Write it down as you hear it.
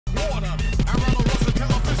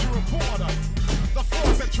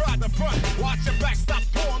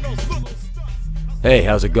Hey,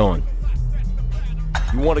 how's it going?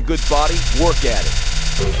 You want a good body? Work at it.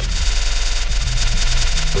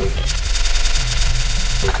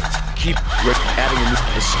 Keep adding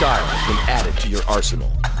a new style, then add it to your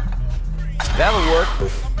arsenal. That'll work.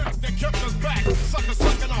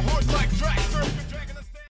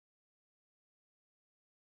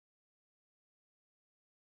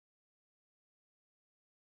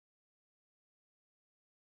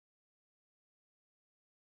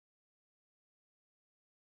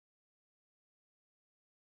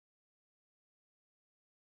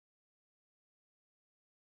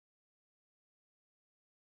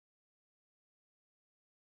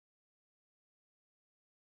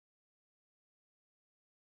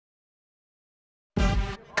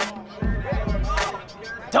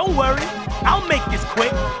 Don't worry, I'll make this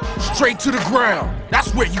quick. Straight to the ground.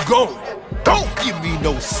 That's where you going. Don't give me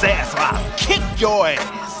no sass or I'll kick your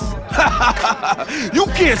ass. You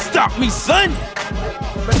can't stop me, son.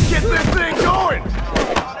 Let's get this thing going.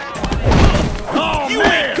 Oh, You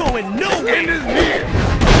man. ain't going nowhere. In this here.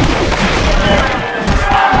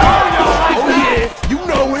 Oh, yeah. You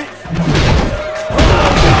know it.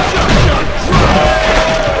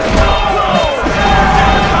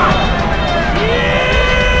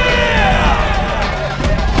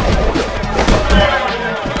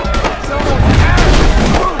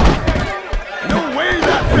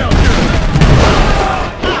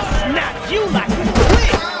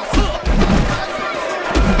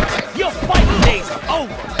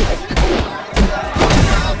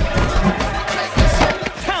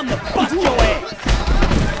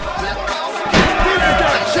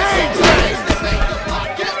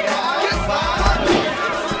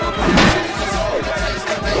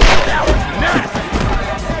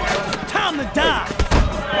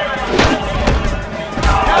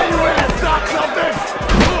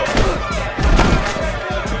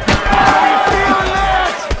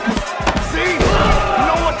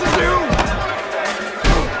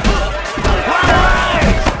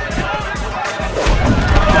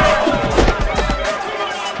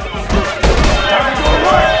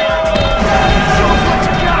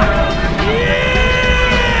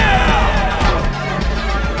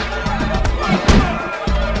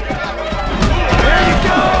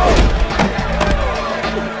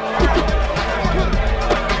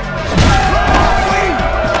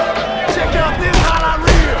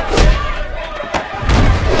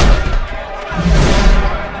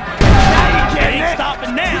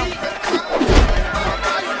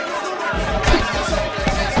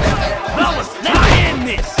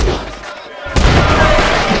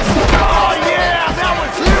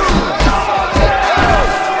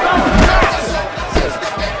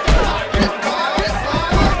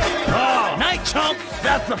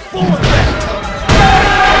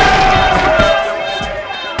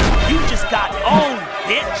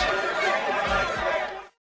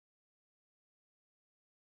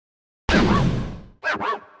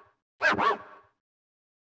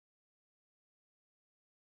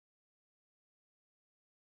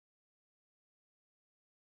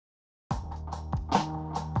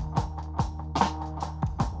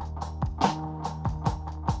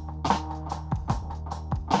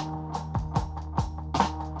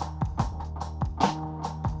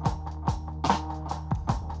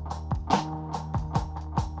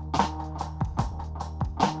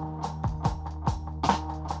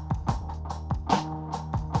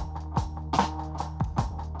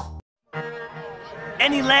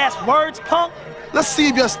 Any last words, punk? Let's see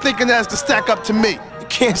if you're thinking that's to stack up to me. You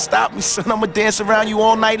can't stop me, son. I'ma dance around you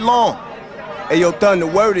all night long. Hey, yo, Thunder,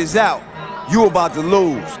 word is out. You about to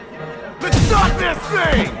lose. Let's start this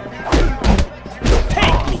thing!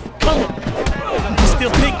 Take me, come on. You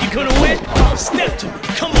still think you're gonna win? Step to me,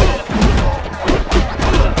 come on.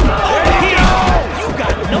 Over here, you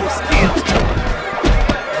got no skills.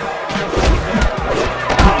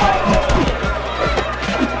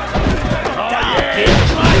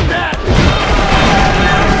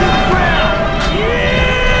 Yeah!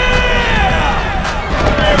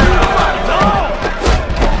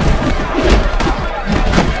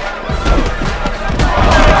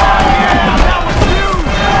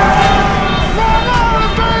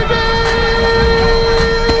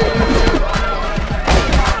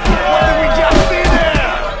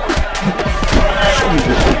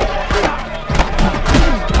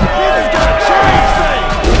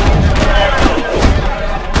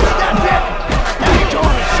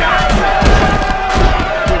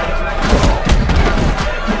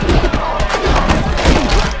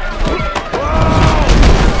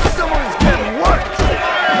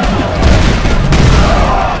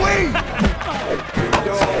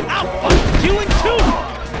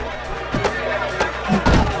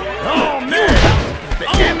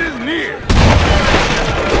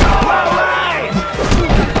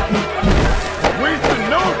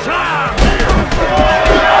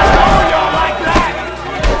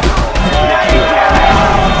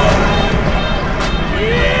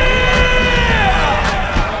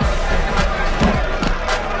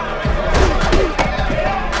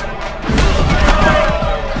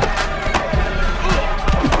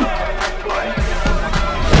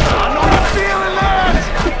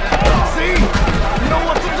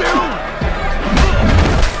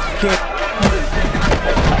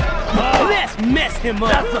 Mess him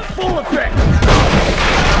up. That's the full effect.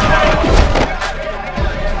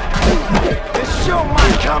 This show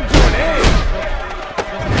might come to an end.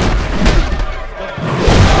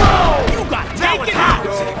 You got taken out.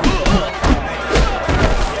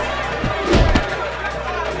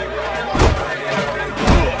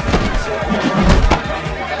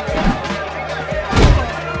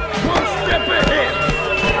 One step ahead.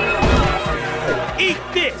 Eat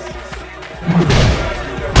this.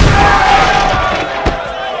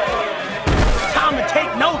 Time to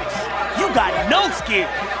take notice. You got no skill.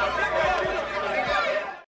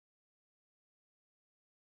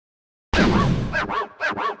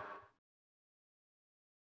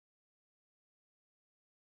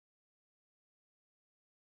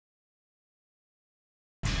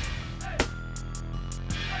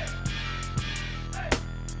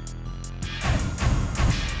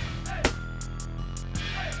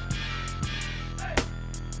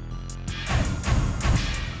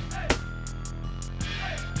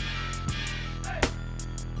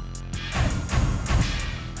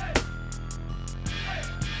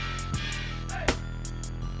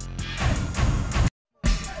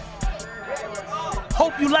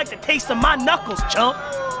 Hope you like the taste of my knuckles, chump.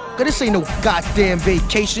 Cause this ain't no goddamn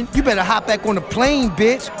vacation. You better hop back on the plane,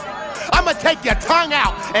 bitch. I'ma take your tongue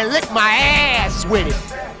out and lick my ass with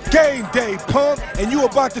it. Game day, punk, and you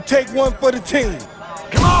about to take one for the team.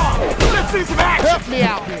 Come on, let's see some action. Help me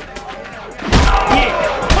out here. Yeah.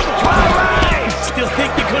 Still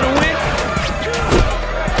think you're gonna win?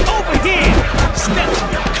 Over here. Step to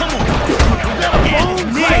me. Come on. Yeah,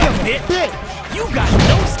 nailed it. You got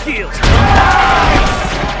no skills.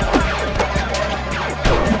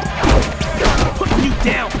 Putting you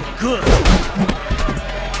down for good.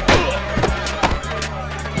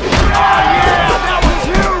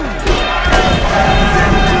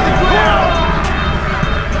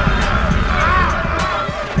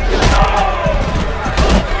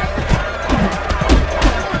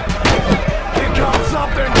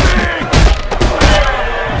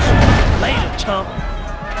 Later, chump.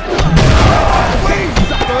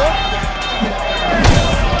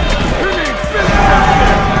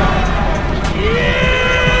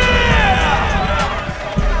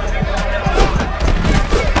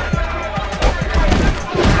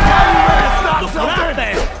 Look what I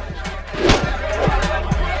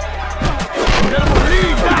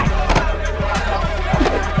found.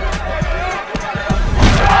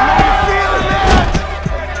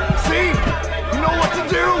 See? You know what to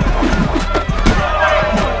do?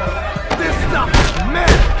 This stuff is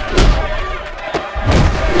meant.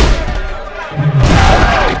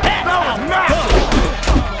 That was massive.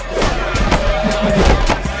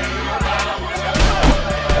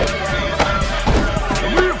 The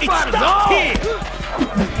real It fight is stops on.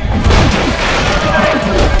 here.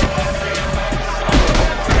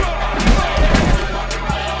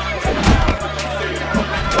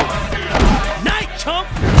 Night, chump.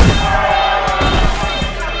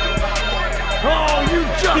 Oh, you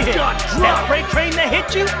just Yeah. got That dropped. freight train that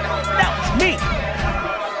hit you? That was me.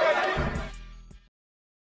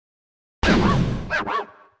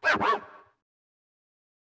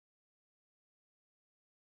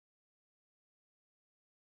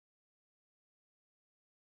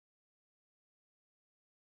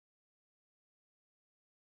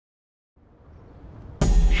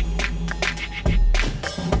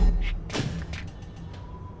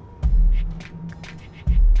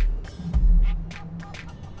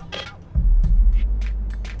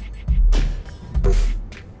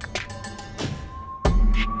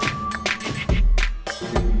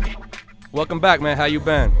 Welcome back, man. How you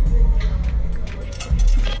been?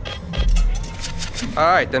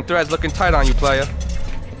 Alright, them threads looking tight on you, player.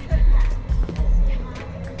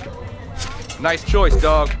 Nice choice,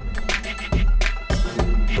 dog.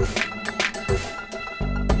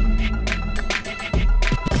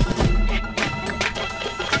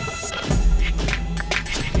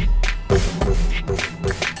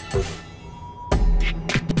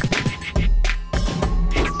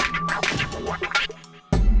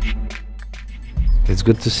 It's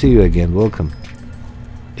good to see you again. Welcome.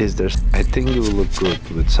 I think you will look good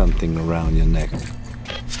with something around your neck.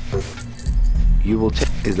 You will take.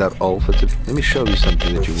 Is that all for today? Let me show you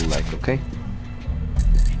something that you will like, okay?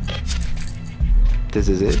 This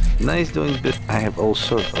is it. Nice doing bit. I have all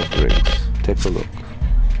sorts of rings. Take a look.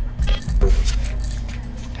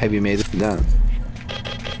 Have you made it down?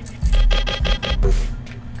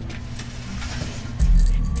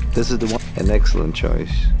 This is the one. An excellent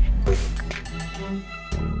choice.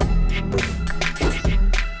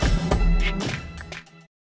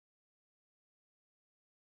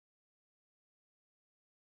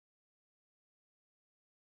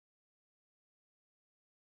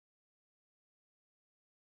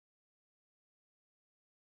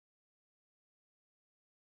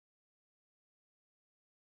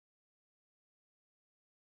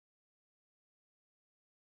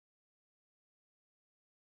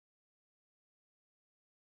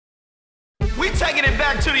 We taking it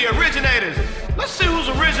back to the originators. Let's see who's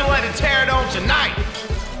original at the tear it on tonight.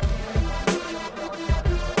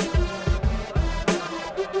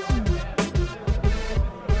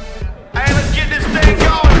 Hey, let's get this thing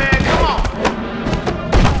going, man. Come on.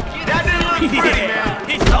 That didn't look pretty, man.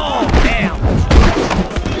 It's all down.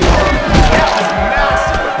 That was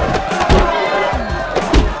massive.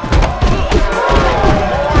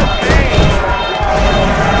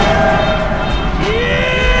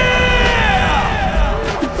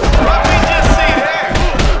 What we just see there?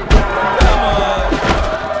 Come on.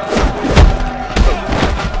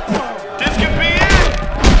 This could be it.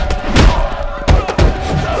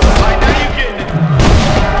 Right now you getting it.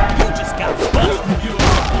 You just got busted.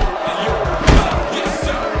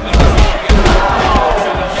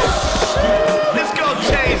 This gonna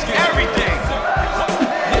change everything.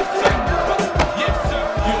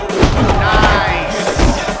 Nice.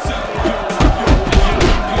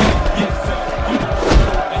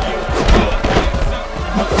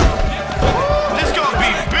 This gonna be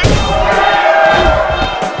big.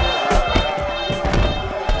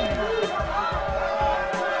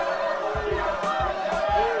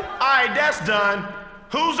 All right, that's done.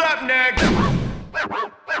 Who's up next?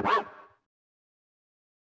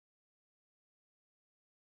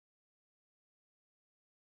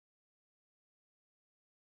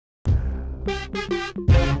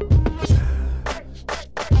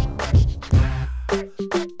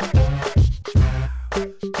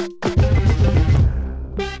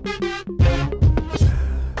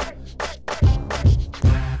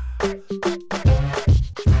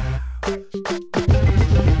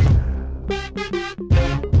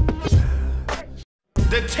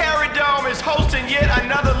 The Terradome is hosting yet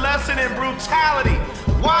another lesson in brutality.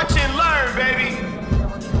 Watch and learn, baby.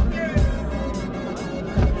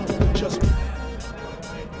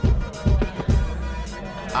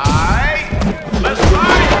 All right, let's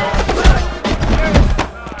fight.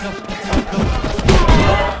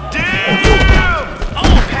 Damn!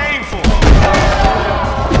 Oh, painful.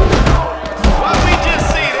 What we just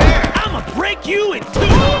see there? I'ma break you in two.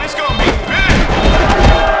 It's gonna be big.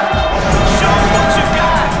 Show us what you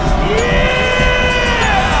got.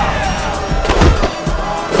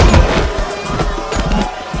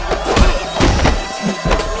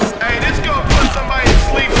 Hey, this gonna put somebody to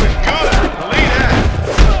sleep for good. Believe that.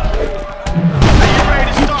 Are you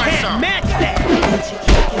ready to start Can't something? match that.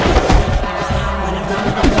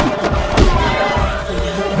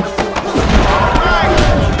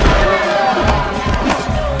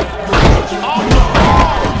 Off the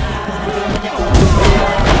ball.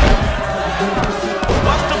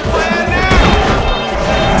 What's the plan now?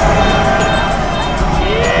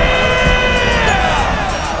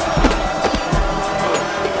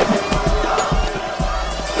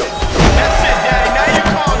 That's it, Daddy. Now you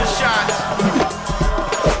call the shots.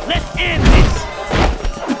 Let's end this.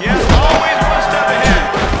 Yes, always one step ahead.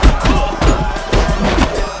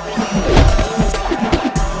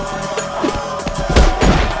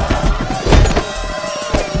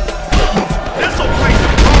 This'll play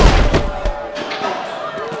some ball.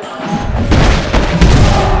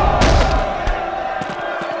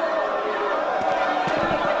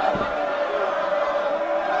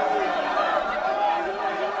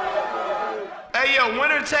 Hey, yo,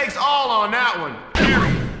 winner takes all on that one.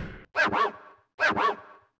 Period.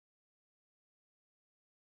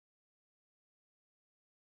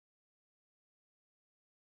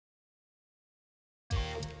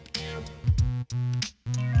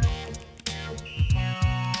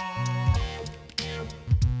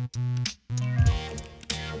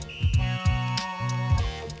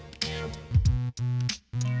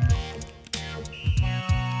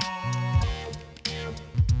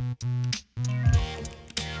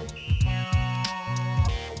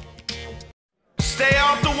 Stay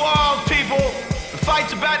off the walls, people. The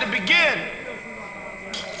fight's about to begin.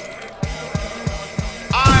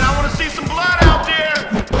 All right, I want to see some blood out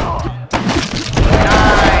there.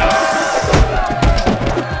 Nice.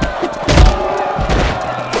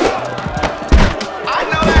 I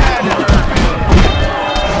know that had to hurt.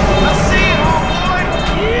 Let's see it, homeboy.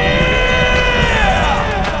 Yeah.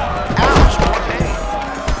 Ouch, more pain.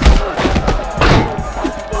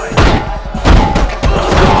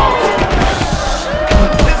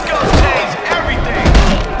 This gonna change everything.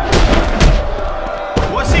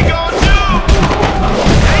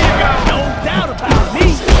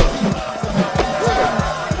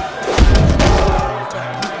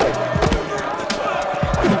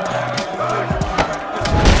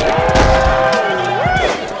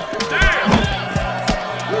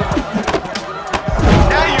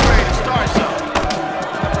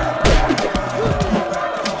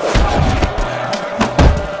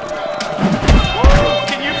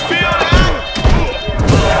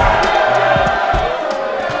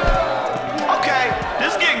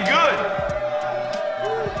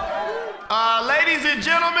 and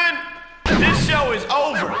gentlemen, this show is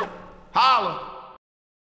over. Holla.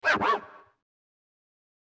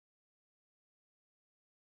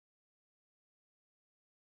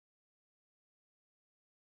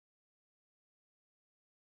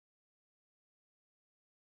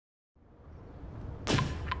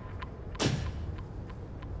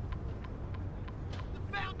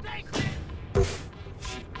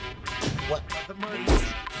 What? The murders,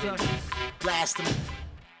 blast them.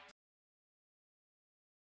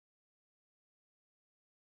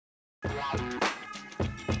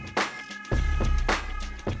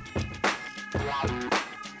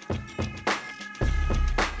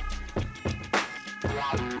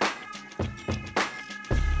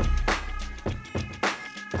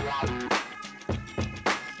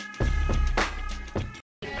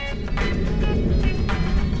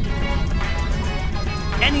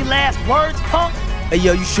 Any last words, punk? Hey,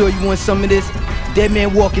 yo, you sure you want some of this? Dead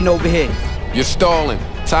man walking over here. You're stalling.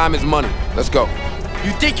 Time is money. Let's go.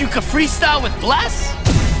 You think you could freestyle with Bless?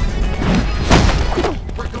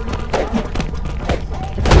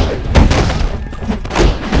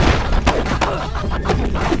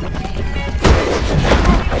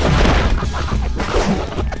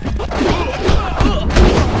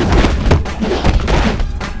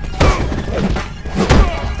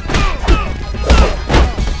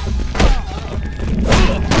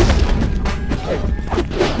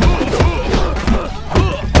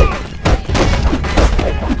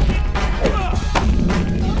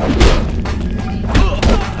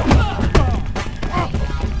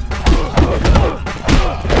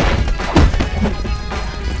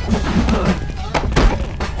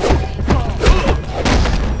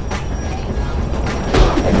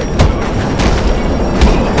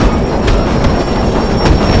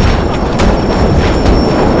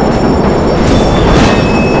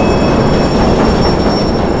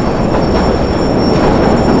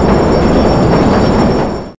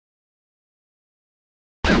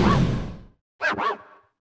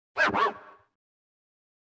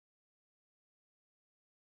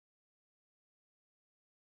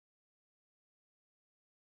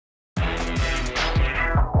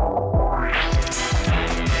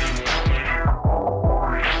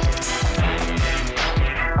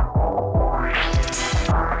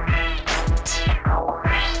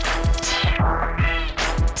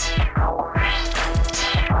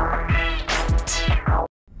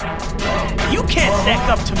 Stack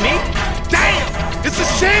up to me. Damn! It's a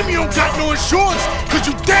shame you don't got no insurance, cause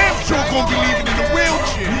you damn sure gonna be leaving in a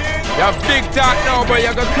wheelchair. You're big talk now, but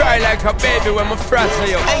you're gonna cry like a baby when my frazzle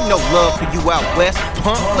you. Ain't no love for you out west,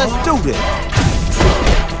 punk. Let's do this.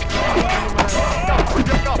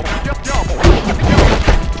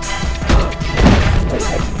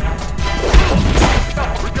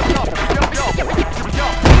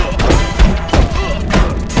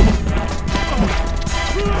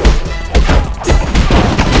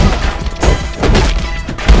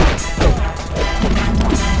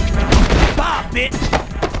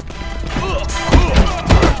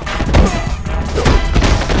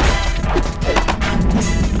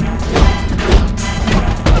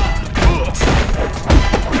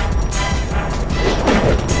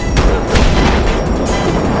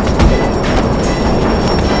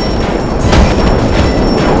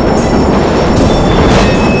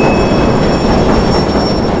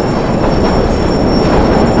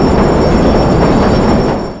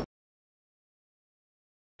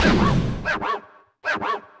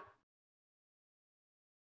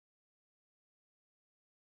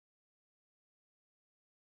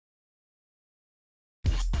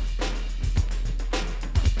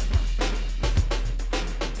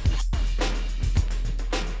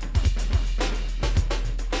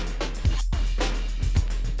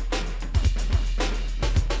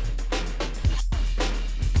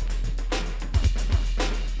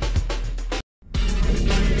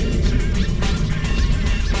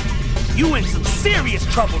 You in some serious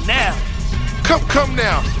trouble now. Come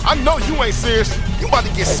now. I know you ain't serious. You about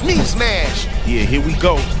to get smashed. Yeah, here we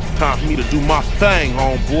go. Time for me to do my thing,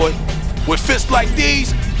 homeboy. With fists like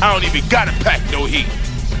these, I don't even gotta pack no heat.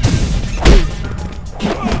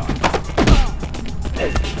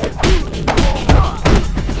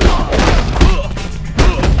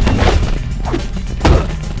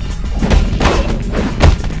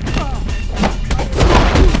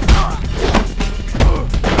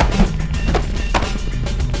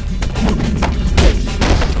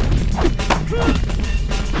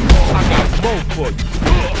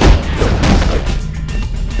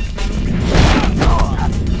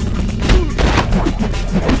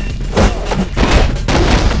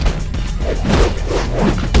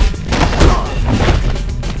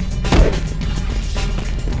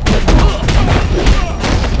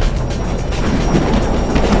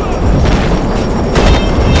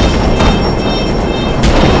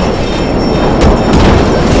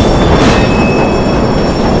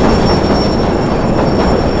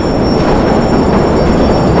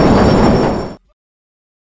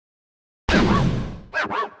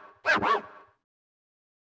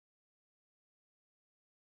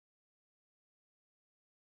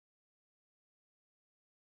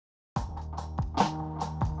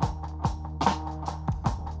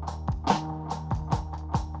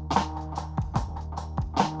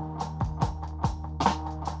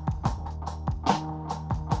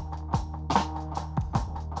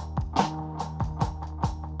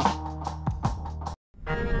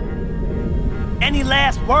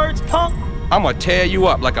 last words, punk? I'ma tear you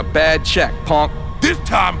up like a bad check, punk. This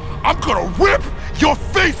time, I'm gonna rip your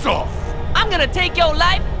face off! I'm gonna take your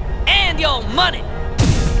life and your money.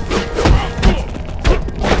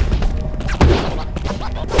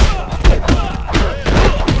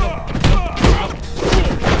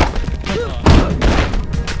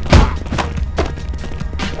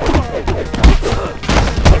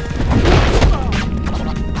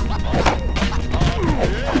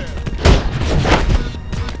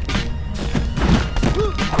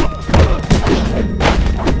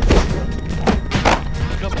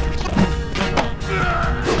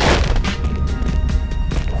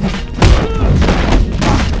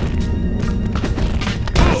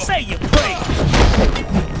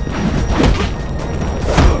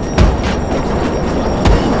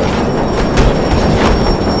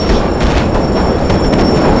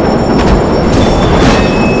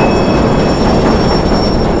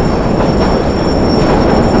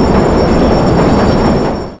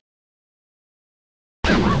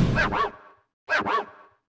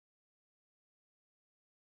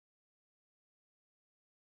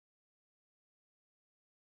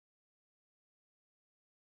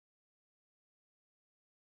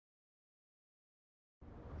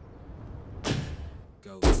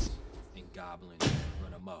 Ghosts and goblins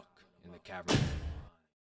run amok in the cavern.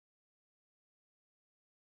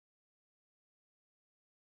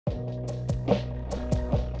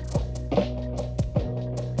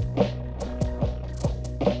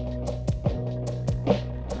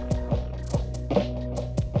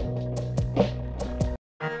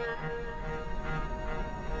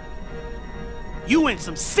 You in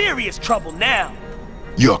some serious trouble now.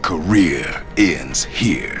 Your career ends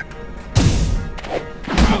here.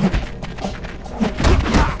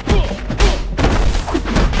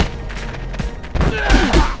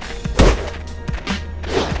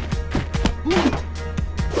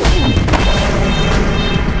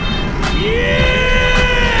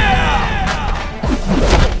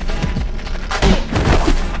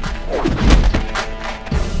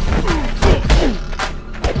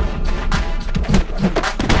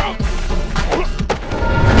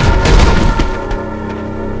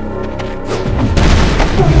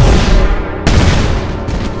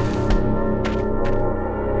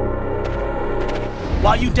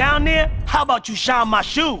 While you down there, how about you shine my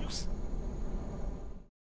shoes?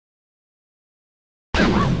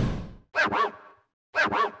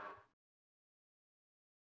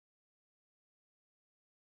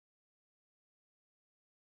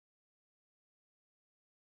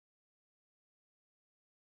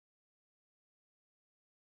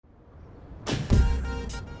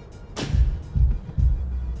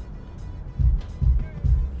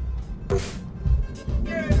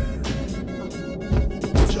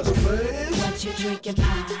 What you drinking,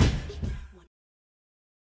 pie?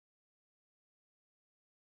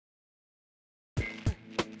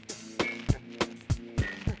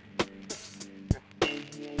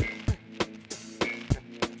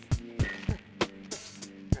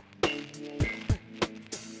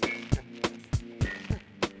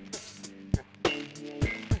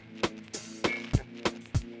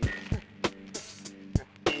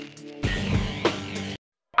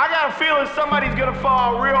 I got a feeling somebody's gonna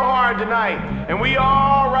fall real hard tonight, and we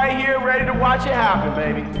all right here ready to watch it happen,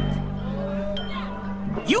 baby.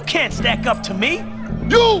 You can't stack up to me.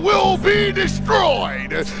 You will be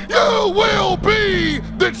destroyed! You will be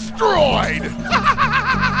destroyed!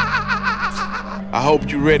 I hope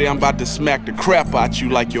you're ready. I'm about to smack the crap out you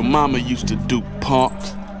like your mama used to do, punk.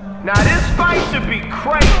 Now this fight should be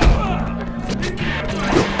crazy.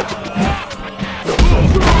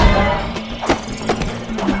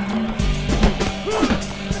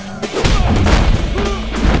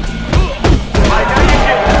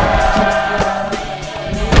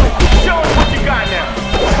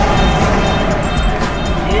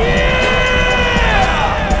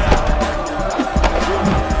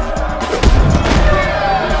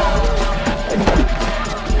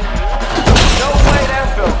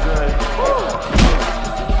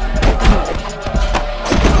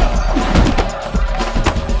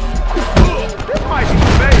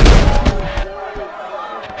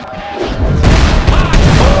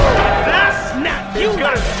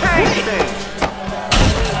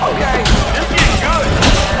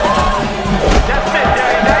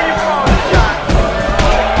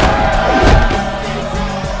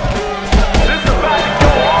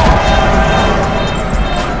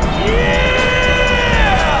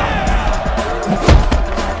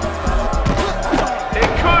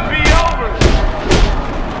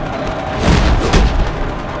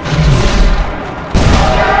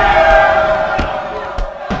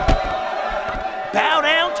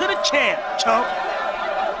 chump.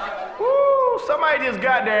 Woo, somebody just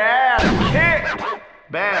got their ass kicked.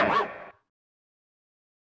 Bam.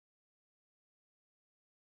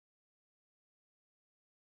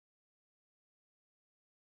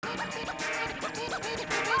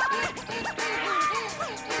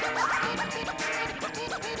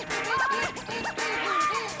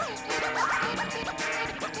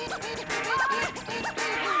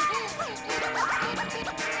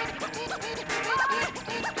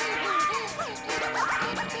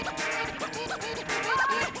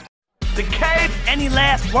 The cave. Any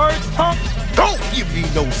last words, punk? Don't give me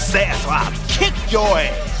no sass or I'll kick your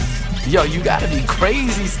ass. Yo, you gotta be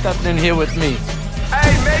crazy stepping in here with me.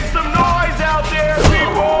 Hey, make some noise out there,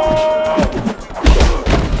 people!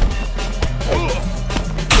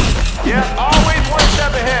 Yeah, always one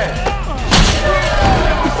step ahead.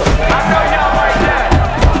 I know y'all like that.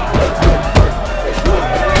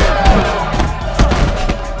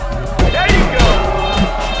 There you go.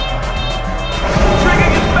 Trigger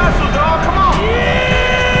your special, dog. Come on.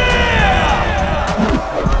 Yeah!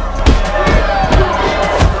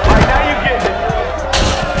 All right, now you get it.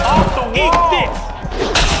 Off the wall. Eat this.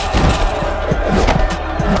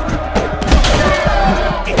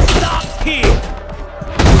 It stops here.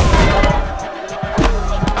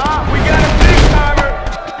 We got a big timer.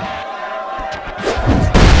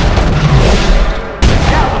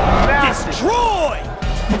 That was massive. Destroy.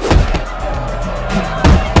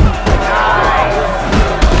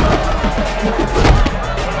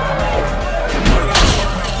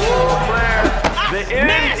 The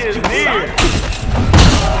end is near.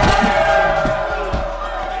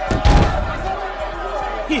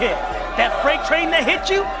 Yeah, that freight train that hit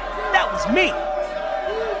you, that was me.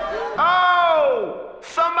 Oh,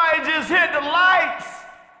 somebody just hit the lights.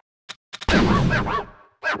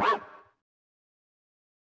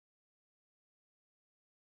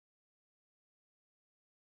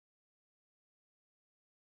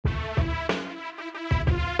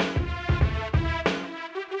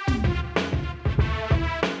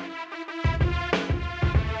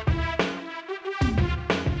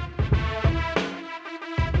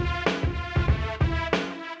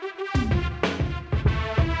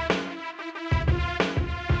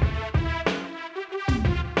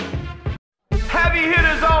 Heavy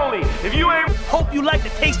hitters only. If you ain't Hope you like the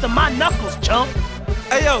taste of my knuckles, chump.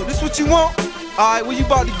 Hey, yo, this what you want? All right, well, you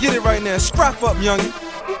about to get it right now. Strap up, youngin'.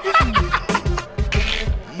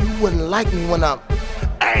 You wouldn't like me when I'm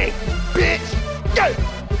angry, bitch.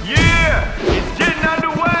 Yeah, it's getting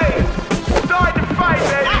underway. Start the fight,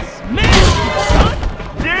 baby. That's me, son.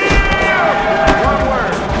 Yeah! One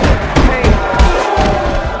word. Pain.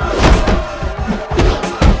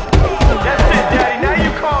 That's it, Daddy. Now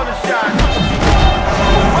you call the shot.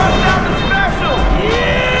 Bust out the special.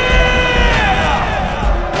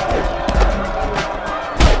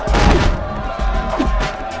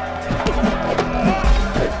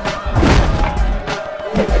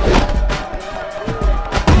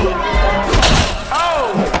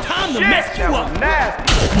 Oh, Time to shit, mess you that up. was nasty.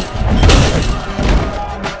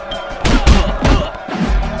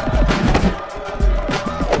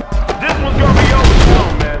 This one's gonna be over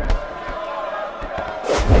soon, man.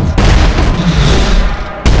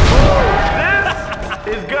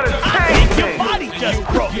 This is gonna change Your things. body just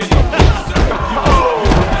broke. Oh,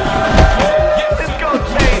 it's gonna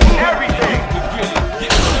change everything.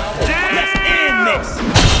 Let's end this.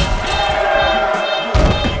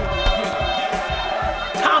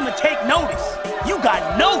 Time to take notice. You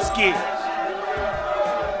got no skills.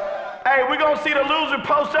 Hey, we gonna see the loser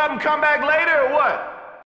post up and come back later or what?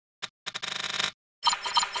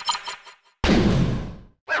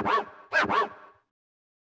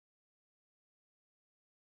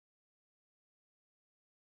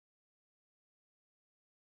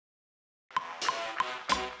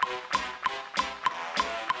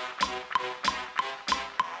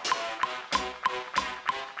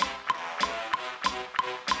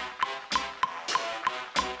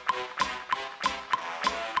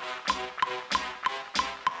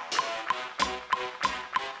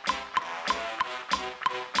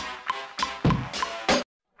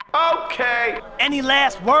 Okay. Any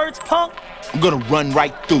last words, punk? I'm gonna run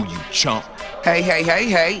right through you, chump. Hey, hey, hey,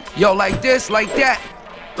 hey. Yo, like this, like that.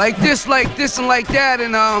 Like this, and like that,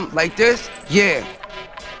 and like this. Yeah.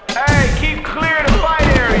 Hey, keep clear the fight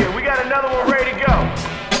area. We got another one ready to go.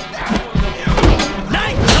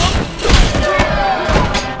 Nice, chump.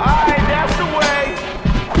 All right, that's the way.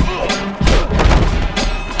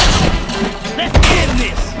 Let's end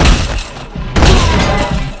this.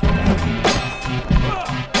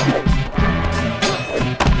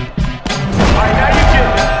 All right, now you get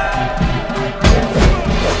it.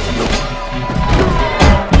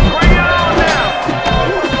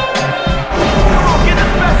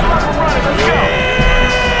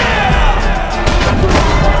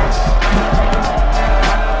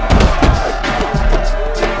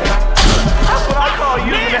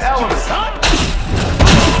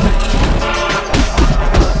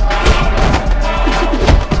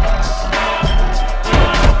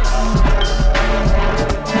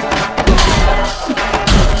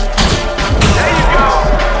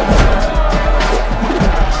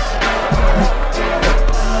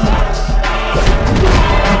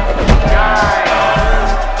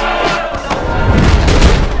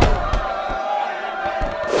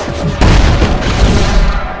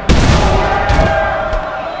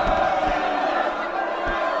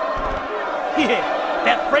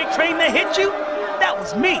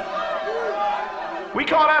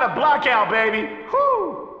 got a blackout, baby. Whoo!